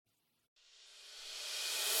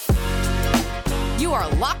You are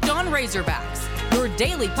Locked On Razorbacks, your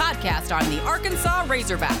daily podcast on the Arkansas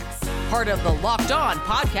Razorbacks, part of the Locked On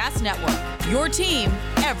Podcast Network, your team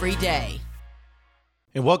every day.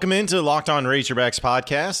 And welcome into Locked On Razorbacks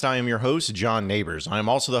podcast. I am your host, John Neighbors. I am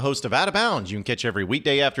also the host of Out of Bounds. You can catch every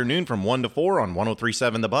weekday afternoon from 1 to 4 on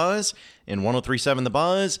 103.7 The Buzz and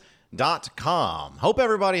 103.7thebuzz.com. Hope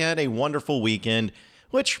everybody had a wonderful weekend,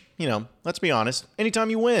 which, let's be honest,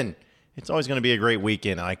 anytime you win, it's always going to be a great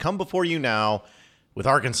weekend. And I come before you now with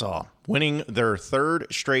Arkansas winning their third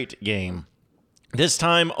straight game, this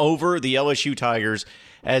time over the LSU Tigers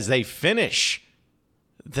as they finish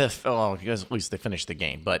at least they finished the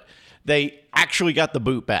game, but they actually got the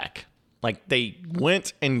boot back. Like, they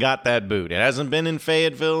went and got that boot. It hasn't been in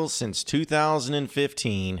Fayetteville since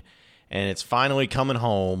 2015, and it's finally coming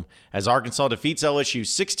home as Arkansas defeats LSU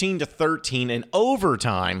 16-13 in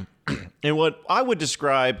overtime in what I would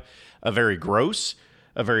describe a very gross,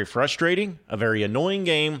 a very frustrating, a very annoying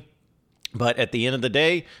game. But at the end of the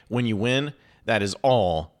day, when you win, that is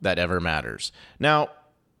all that ever matters. Now,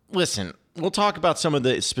 listen, we'll talk about some of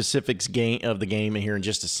the specifics of the game here in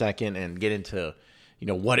just a second and get into,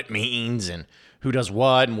 what it means and who does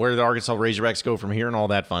what and where the Arkansas Razorbacks go from here and all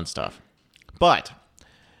that fun stuff. But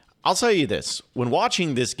I'll tell you this. When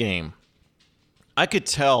watching this game, I could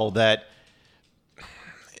tell that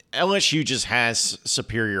LSU just has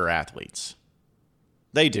superior athletes.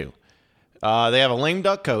 They do. They have a lame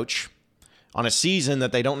duck coach on a season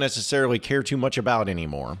that they don't necessarily care too much about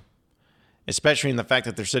anymore, especially in the fact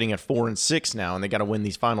that they're sitting at 4-6 now, and they got to win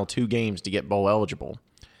these final two games to get bowl eligible.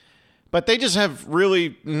 But they just have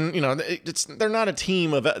really, they're not a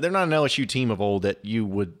team of, they're not an LSU team of old that you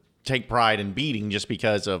would take pride in beating just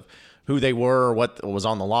because of who they were or what was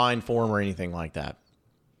on the line for them or anything like that.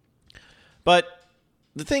 But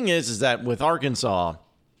the thing is that with Arkansas,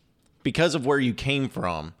 because of where you came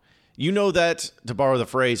from, you know that, to borrow the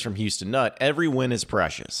phrase from Houston Nutt, every win is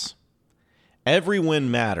precious. Every win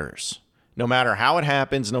matters. No matter how it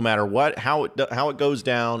happens, no matter how it goes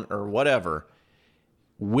down or whatever,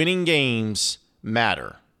 winning games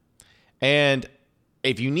matter. And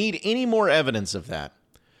if you need any more evidence of that,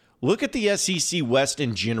 look at the SEC West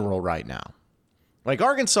in general right now. Like,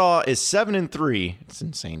 Arkansas is 7-3. It's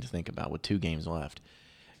insane to think about with 2 games left.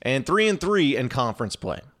 And 3-3 in conference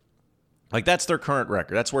play. Like, that's their current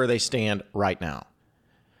record. That's where they stand right now.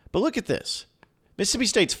 But look at this. Mississippi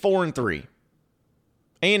State's 4-3.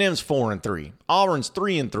 A&M's 4-3. Auburn's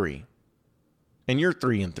 3-3. And you're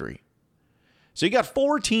 3-3. So you got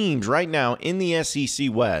 4 teams right now in the SEC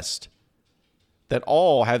West that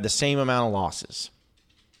all have the same amount of losses.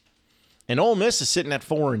 And Ole Miss is sitting at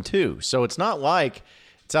 4-2. So it's not like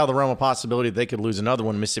it's out of the realm of possibility that they could lose another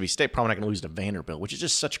one. Mississippi State probably not going to lose to Vanderbilt, which is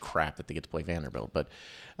just such crap that they get to play Vanderbilt. But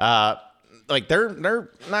they're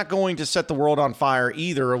not going to set the world on fire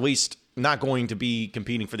either, or at least not going to be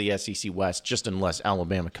competing for the SEC West, just unless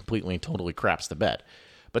Alabama completely and totally craps the bed.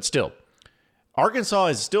 But still, Arkansas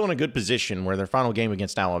is still in a good position where their final game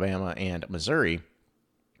against Alabama and Missouri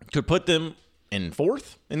could put them in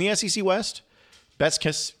 4th in the SEC West. Best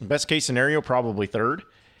case scenario, probably 3rd.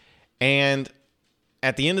 And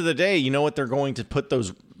at the end of the day, you know what they're going to put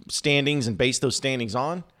those standings and base those standings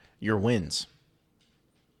on? Your wins.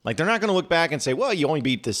 Like, they're not going to look back and say, well, you only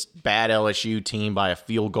beat this bad LSU team by a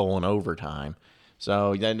field goal in overtime,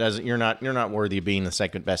 so you're not worthy of being the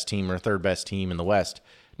second best team or third best team in the West.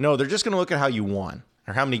 No, they're just going to look at how you won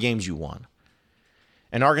or how many games you won.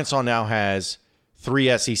 And Arkansas now has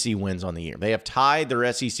 3 SEC wins on the year. They have tied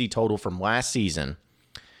their SEC total from last season,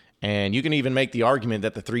 and you can even make the argument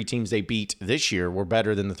that the 3 teams they beat this year were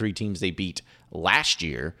better than the 3 teams they beat last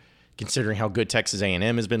year, considering how good Texas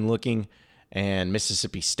A&M has been looking. And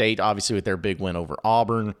Mississippi State, obviously, with their big win over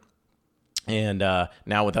Auburn. And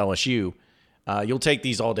now with LSU, you'll take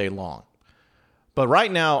these all day long. But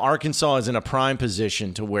right now, Arkansas is in a prime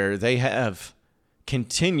position to where they have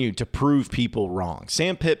continued to prove people wrong.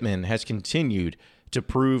 Sam Pittman has continued to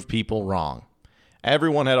prove people wrong.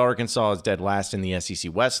 Everyone had Arkansas as dead last in the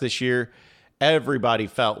SEC West this year. Everybody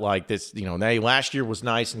felt like this, last year was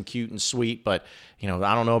nice and cute and sweet, but, I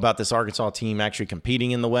don't know about this Arkansas team actually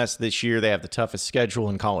competing in the West this year. They have the toughest schedule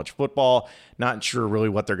in college football. Not sure really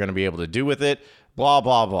what they're going to be able to do with it. Blah,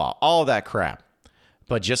 blah, blah. All that crap.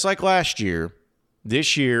 But just like last year,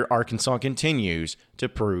 this year, Arkansas continues to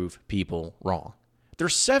prove people wrong. They're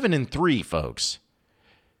 7-3, folks.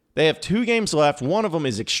 They have 2 games left. One of them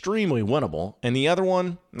is extremely winnable, and the other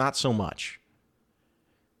one, not so much.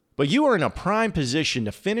 But you are in a prime position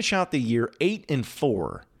to finish out the year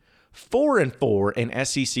 8-4, 4-4 in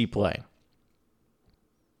SEC play.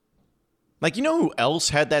 Like, you know who else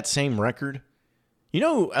had that same record? You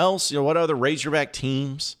know who else, what other Razorback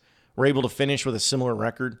teams were able to finish with a similar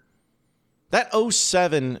record? That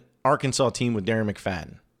 2007 Arkansas team with Darren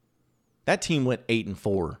McFadden. That team went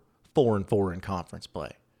 8-4, 4-4 in conference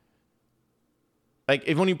play. Like,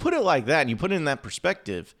 when you put it like that and you put it in that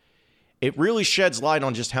perspective, it really sheds light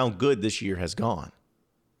on just how good this year has gone.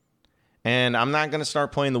 And I'm not going to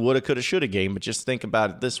start playing the woulda, coulda, shoulda game, but just think about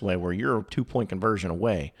it this way, where you're a 2-point conversion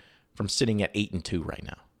away from sitting at 8-2 right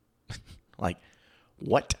now. Like,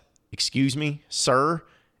 what? Excuse me, sir?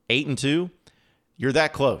 8-2? You're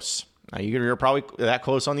that close. Now, you're probably that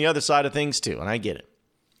close on the other side of things too, and I get it.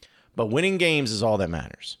 But winning games is all that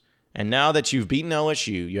matters. And now that you've beaten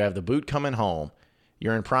LSU, you have the boot coming home,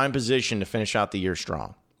 you're in prime position to finish out the year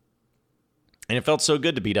strong. And it felt so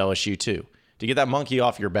good to beat LSU too, to get that monkey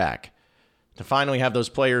off your back, to finally have those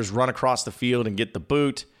players run across the field and get the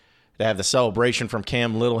boot, to have the celebration from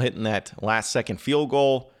Cam Little hitting that last-second field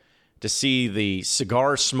goal, to see the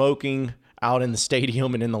cigar smoking out in the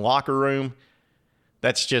stadium and in the locker room.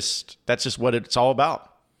 That's just what it's all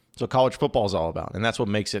about. That's what college football is all about, and that's what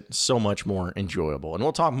makes it so much more enjoyable. And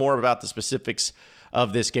we'll talk more about the specifics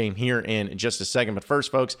of this game here in just a second. But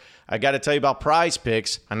first, folks, I got to tell you about Prize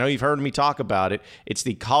Picks. I know you've heard me talk about it. It's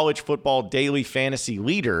the college football daily fantasy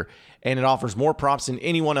leader, and it offers more props than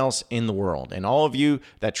anyone else in the world. And all of you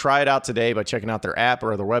that try it out today by checking out their app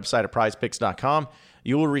or their website at prizepicks.com,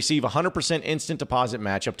 you will receive a 100% instant deposit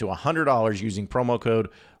match up to $100 using promo code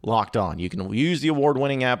LOCKEDON. You can use the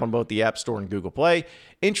award-winning app on both the App Store and Google Play.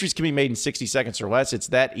 Entries can be made in 60 seconds or less. It's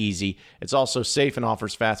that easy. It's also safe and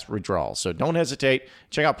offers fast withdrawals. So don't hesitate.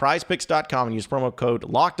 Check out prizepicks.com and use promo code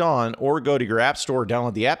LOCKEDON, or go to your App Store or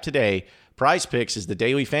download the app today. Prize Picks is the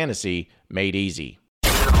daily fantasy made easy.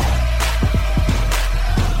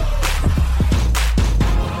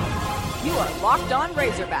 You are Locked On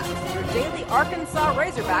Razorbacks, your daily Arkansas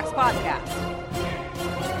Razorbacks podcast.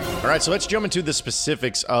 All right, so let's jump into the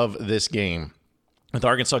specifics of this game, with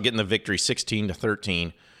Arkansas getting the victory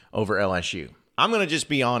 16-13 over LSU. I'm going to just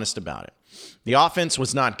be honest about it. The offense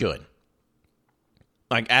was not good,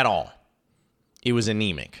 like at all. It was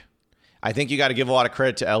anemic. I think you got to give a lot of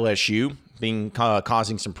credit to LSU being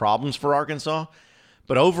causing some problems for Arkansas.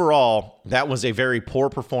 But overall, that was a very poor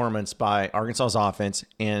performance by Arkansas's offense,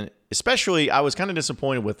 and especially I was kind of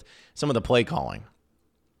disappointed with some of the play calling.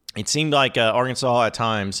 It seemed like Arkansas at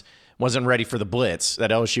times wasn't ready for the blitz that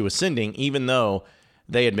LSU was sending, even though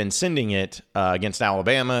they had been sending it against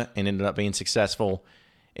Alabama and ended up being successful.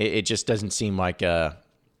 It just doesn't seem like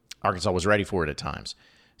Arkansas was ready for it at times.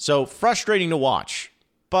 So frustrating to watch.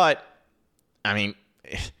 But, I mean,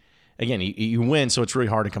 again, you win, so it's really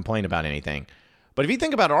hard to complain about anything. But if you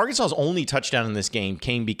think about it, Arkansas's only touchdown in this game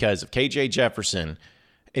came because of KJ Jefferson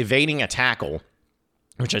evading a tackle,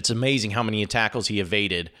 which it's amazing how many tackles he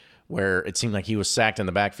evaded where it seemed like he was sacked in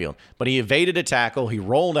the backfield. But he evaded a tackle, he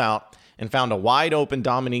rolled out and found a wide open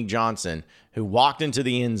Dominique Johnson who walked into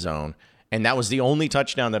the end zone, and that was the only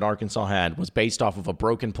touchdown that Arkansas had, was based off of a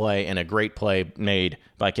broken play and a great play made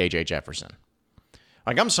by KJ Jefferson.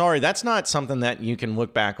 Like, I'm sorry, that's not something that you can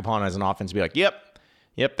look back upon as an offense and be like, yep,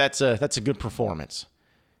 that's a good performance.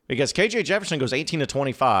 Because KJ Jefferson goes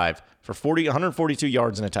 18-25 for 142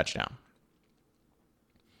 yards and a touchdown.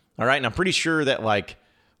 All right, and I'm pretty sure that, like,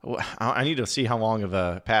 I need to see how long of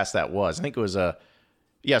a pass that was. I think it was so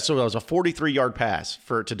it was a 43-yard pass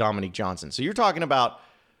to Dominique Johnson. So you're talking about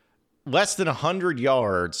less than 100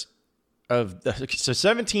 yards so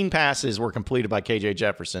 17 passes were completed by KJ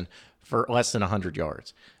Jefferson for less than 100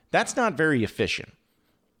 yards. That's not very efficient.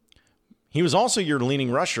 He was also your leading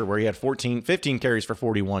rusher, where he had 15 carries for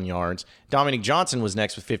 41 yards. Dominique Johnson was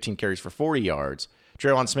next with 15 carries for 40 yards.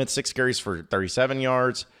 Traylon Smith, 6 carries for 37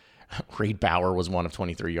 yards. Reed Bauer was 1 of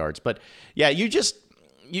 23 yards. But, yeah,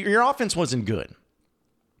 your offense wasn't good.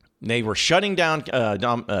 They were shutting down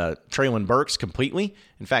Treylon Burks completely.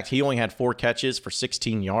 In fact, he only had 4 catches for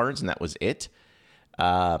 16 yards, and that was it.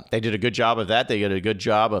 They did a good job of that. They did a good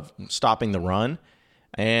job of stopping the run.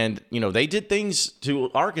 And, they did things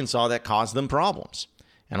to Arkansas that caused them problems.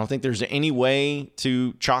 I don't think there's any way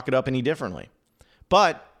to chalk it up any differently.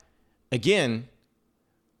 But, again,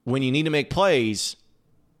 when you need to make plays,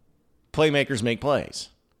 playmakers make plays.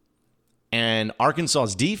 And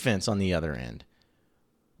Arkansas's defense, on the other end,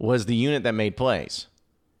 was the unit that made plays.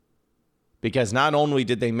 Because not only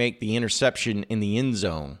did they make the interception in the end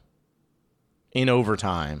zone in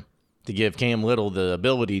overtime to give Cam Little the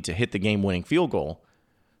ability to hit the game-winning field goal,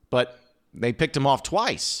 but they picked him off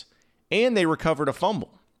twice, and they recovered a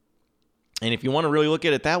fumble. And if you want to really look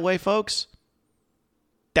at it that way, folks,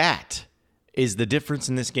 that is the difference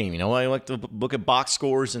in this game. I like to look at box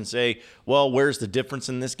scores and say, well, where's the difference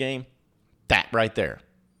in this game? That right there.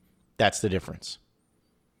 That's the difference.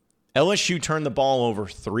 LSU turned the ball over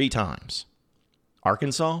 3 times.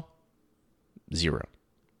 Arkansas, 0.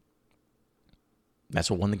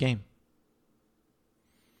 That's what won the game.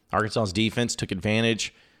 Arkansas's defense took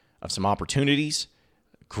advantage of some opportunities.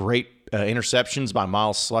 Great interceptions by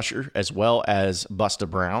Miles Slusher as well as Busta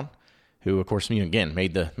Brown, who, of course, again,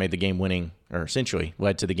 made the game winning, or essentially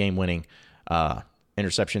led to the game winning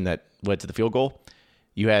interception that led to the field goal.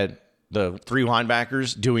 You had the 3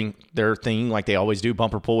 linebackers doing their thing like they always do.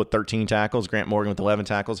 Bumper Pool with 13 tackles, Grant Morgan with 11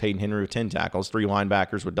 tackles, Hayden Henry with 10 tackles. 3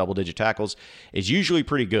 linebackers with double-digit tackles is usually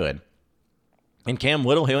pretty good. And Cam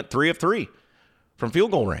Little, he went 3 of 3 from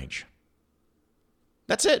field goal range.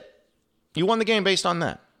 That's it. You won the game based on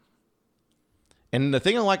that. And the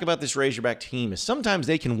thing I like about this Razorback team is sometimes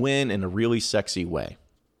they can win in a really sexy way.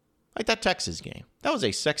 Like that Texas game. That was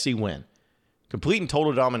a sexy win. Complete and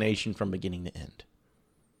total domination from beginning to end.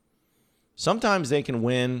 Sometimes they can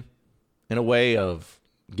win in a way of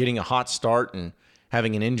getting a hot start and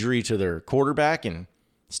having an injury to their quarterback and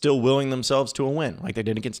still willing themselves to a win, like they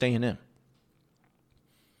did against A&M.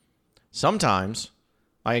 Sometimes,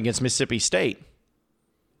 like against Mississippi State,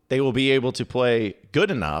 they will be able to play good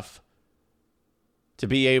enough to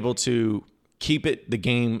be able to keep the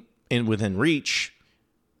game within reach,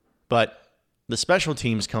 but the special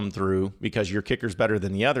teams come through because your kicker's better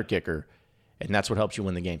than the other kicker, and that's what helps you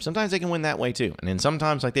win the game. Sometimes they can win that way too. And then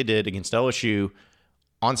sometimes, like they did against LSU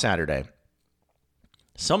on Saturday,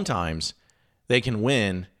 sometimes they can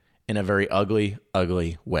win in a very ugly,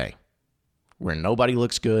 ugly way where nobody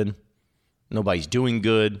looks good, nobody's doing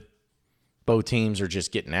good, both teams are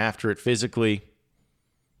just getting after it physically,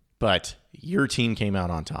 but your team came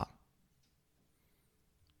out on top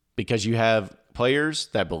because you have players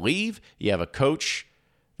that believe, you have a coach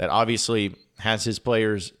that obviously has his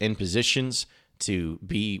players in positions to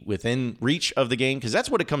be within reach of the game, because that's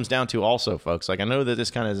what it comes down to also, folks. Like, I know that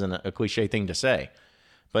this kind of is a cliche thing to say,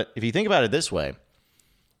 but if you think about it this way,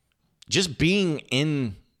 just being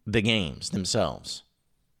in the games themselves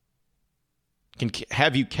can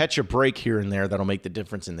have you catch a break here and there that'll make the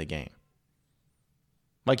difference in the game.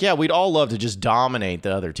 Like, yeah, we'd all love to just dominate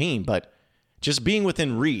the other team, but just being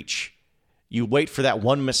within reach, you wait for that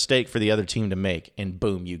one mistake for the other team to make, and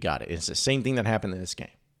boom, you got it. It's the same thing that happened in this game.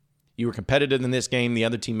 You were competitive in this game. The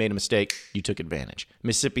other team made a mistake. You took advantage.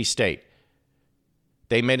 Mississippi State,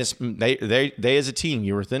 they as a team,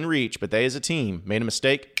 you were within reach, but they as a team made a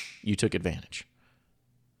mistake. You took advantage.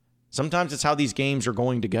 Sometimes it's how these games are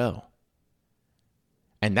going to go.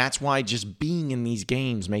 And that's why just being in these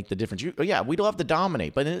games make the difference. We'd love to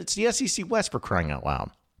dominate, but it's the SEC West, for crying out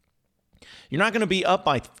loud. You're not going to be up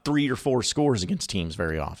by 3 or 4 scores against teams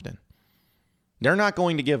very often. They're not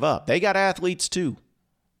going to give up. They got athletes too.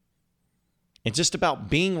 It's just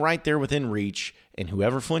about being right there within reach, and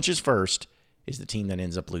whoever flinches first is the team that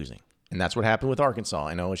ends up losing. And that's what happened with Arkansas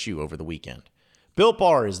and OSU over the weekend. Built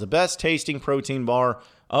Bar is the best tasting protein bar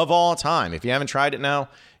of all time. If you haven't tried it now,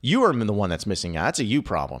 you are the one that's missing out. That's a you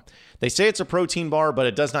problem. They say it's a protein bar, but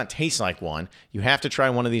it does not taste like one. You have to try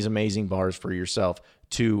one of these amazing bars for yourself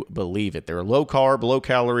to believe it. They're low carb, low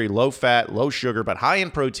calorie, low fat, low sugar, but high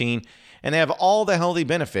in protein, and they have all the healthy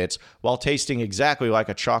benefits while tasting exactly like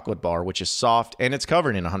a chocolate bar, which is soft and it's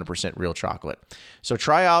covered in 100% real chocolate. So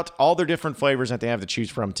try out all their different flavors that they have to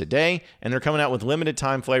choose from today, and they're coming out with limited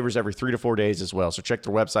time flavors every 3 to 4 days as well. So check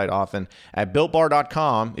their website often at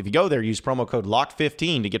BuiltBar.com. If you go there, use promo code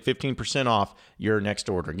LOCK15 to get 15% off your next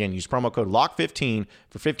order. Again, use promo code LOCK15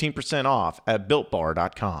 for 15% off at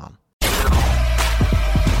BuiltBar.com.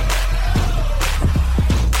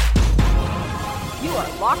 You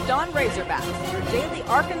are Locked On Razorbacks, your daily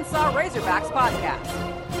Arkansas Razorbacks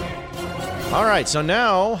podcast. All right, so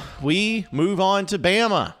now we move on to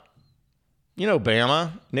Bama. You know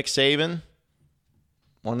Bama, Nick Saban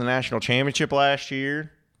won the national championship last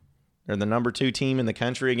year. They're the number 2 team in the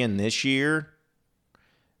country again this year.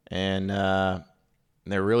 And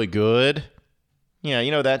they're really good. Yeah,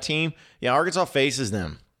 you know that team? Yeah, Arkansas faces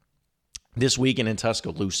them this weekend in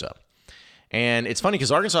Tuscaloosa. And it's funny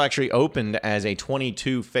because Arkansas actually opened as a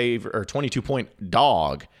 22-point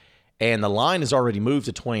dog, and the line has already moved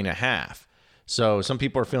to 20.5. So some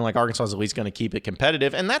people are feeling like Arkansas is at least going to keep it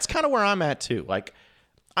competitive, and that's kind of where I'm at too. Like,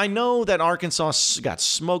 I know that Arkansas got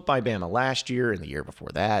smoked by Bama last year, and the year before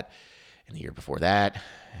that, and the year before that,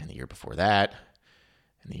 and the year before that,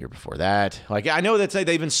 and the year before that. Like, I know that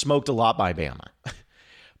they've been smoked a lot by Bama,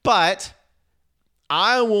 but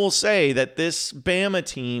I will say that this Bama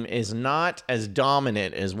team is not as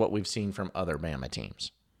dominant as what we've seen from other Bama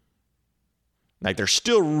teams. Like, they're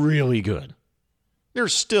still really good. They're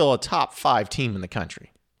still a top 5 team in the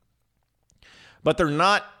country. But they're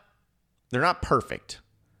not perfect.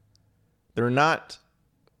 They're not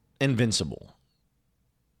invincible.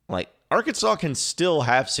 Like, Arkansas can still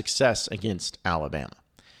have success against Alabama.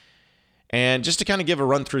 And just to kind of give a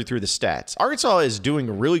run through the stats, Arkansas is doing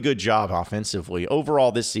a really good job offensively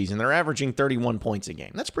overall this season. They're averaging 31 points a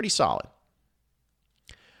game. That's pretty solid.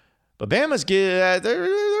 But Bama's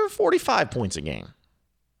they're 45 points a game.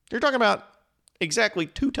 You're talking about exactly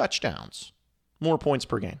 2 touchdowns, more points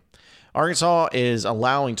per game. Arkansas is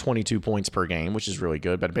allowing 22 points per game, which is really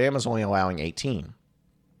good, but Bama's only allowing 18.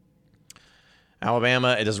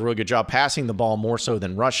 Alabama, it does a really good job passing the ball more so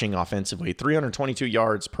than rushing offensively. 322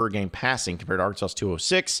 yards per game passing compared to Arkansas's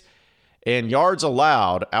 206. And yards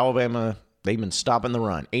allowed, Alabama, they've been stopping the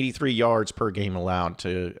run. 83 yards per game allowed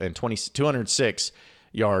and 206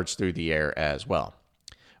 yards through the air as well.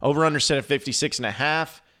 Over-under set at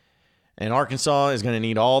 56.5. And Arkansas is going to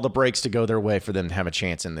need all the breaks to go their way for them to have a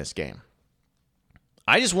chance in this game.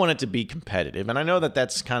 I just want it to be competitive. And I know that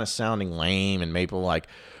that's kind of sounding lame and maybe like,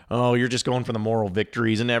 oh, you're just going for the moral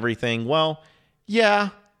victories and everything. Well, yeah,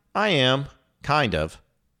 I am, kind of.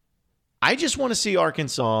 I just want to see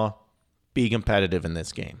Arkansas be competitive in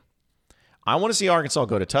this game. I want to see Arkansas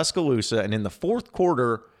go to Tuscaloosa and in the fourth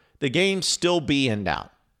quarter, the game still be in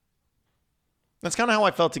doubt. That's kind of how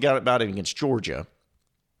I felt about it against Georgia.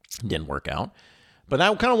 Didn't work out. But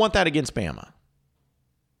I kind of want that against Bama.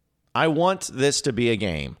 I want this to be a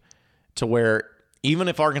game to where even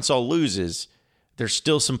if Arkansas loses, there's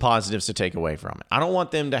still some positives to take away from it. I don't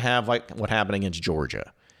want them to have like what happened against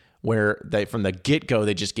Georgia, where they from the get-go,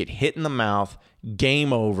 they just get hit in the mouth,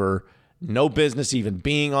 game over, no business even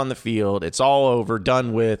being on the field. It's all over,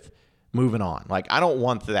 done with, moving on. Like, I don't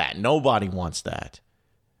want that. Nobody wants that.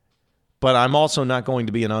 But I'm also not going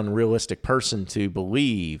to be an unrealistic person to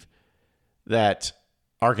believe that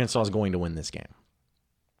Arkansas is going to win this game.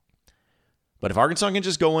 But if Arkansas can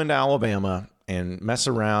just go into Alabama and mess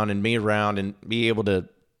around and be able to,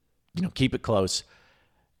 keep it close,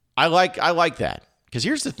 I like that. Because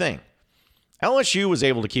here's the thing. LSU was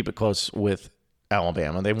able to keep it close with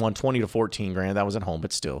Alabama. They won 20-14, granted that was at home,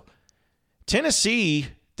 but still. Tennessee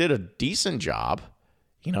did a decent job.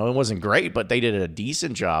 It wasn't great, but they did a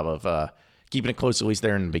decent job of keeping it close, at least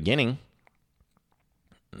there in the beginning.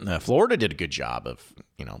 Florida did a good job of,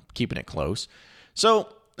 keeping it close.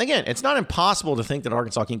 So, again, it's not impossible to think that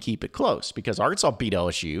Arkansas can keep it close because Arkansas beat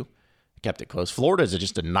LSU, kept it close. Florida is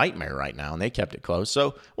just a nightmare right now, and they kept it close.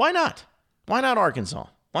 So, why not? Why not Arkansas?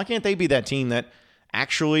 Why can't they be that team that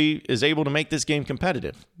actually is able to make this game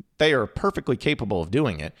competitive? They are perfectly capable of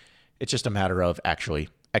doing it. It's just a matter of actually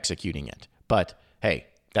executing it. But, hey,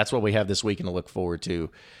 that's what we have this weekend to look forward to.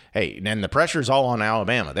 Hey, and the pressure's all on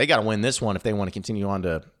Alabama. They got to win this one if they want to continue on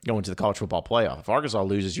to go into the college football playoff. If Arkansas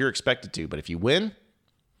loses, you're expected to. But if you win,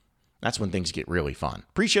 that's when things get really fun.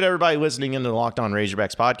 Appreciate everybody listening into the Locked On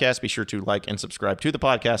Razorbacks podcast. Be sure to like and subscribe to the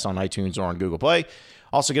podcast on iTunes or on Google Play.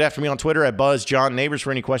 Also, get after me on Twitter at BuzzJohnNeighbors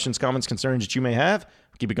for any questions, comments, concerns that you may have.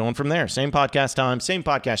 Keep it going from there. Same podcast time, same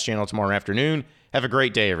podcast channel tomorrow afternoon. Have a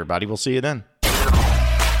great day, everybody. We'll see you then.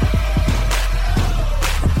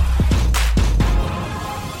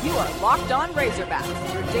 You are Locked On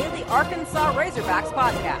Razorbacks, your daily Arkansas Razorbacks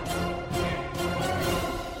podcast.